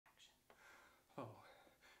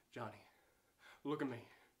Johnny, look at me.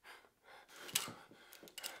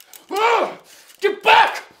 Ah! Get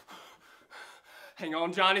back! Hang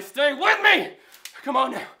on, Johnny, stay with me! Come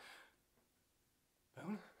on now.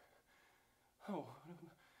 Boone? Oh,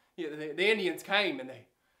 yeah, the Indians came and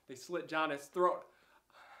they slit Johnny's throat.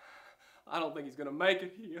 I don't think he's gonna make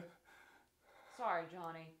it here. Sorry,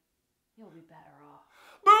 Johnny. You'll be better off.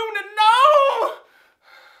 Boone, no!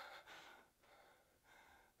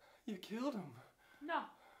 You killed him. No,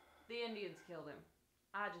 the Indians killed him.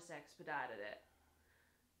 I just expedited it.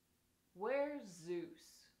 Where's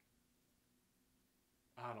Zeus?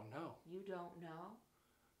 I don't know. You don't know?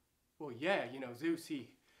 Well, yeah, you know, Zeus, he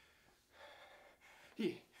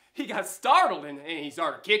got startled and he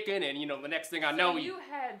started kicking, and, you know, the next thing I know, you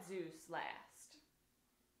had Zeus last.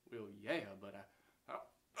 Well, yeah, but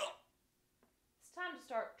It's time to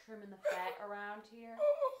start trimming the fat around here,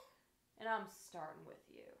 and I'm starting with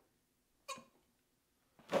you.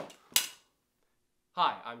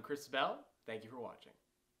 Hi, I'm Chris Bell. Thank you for watching.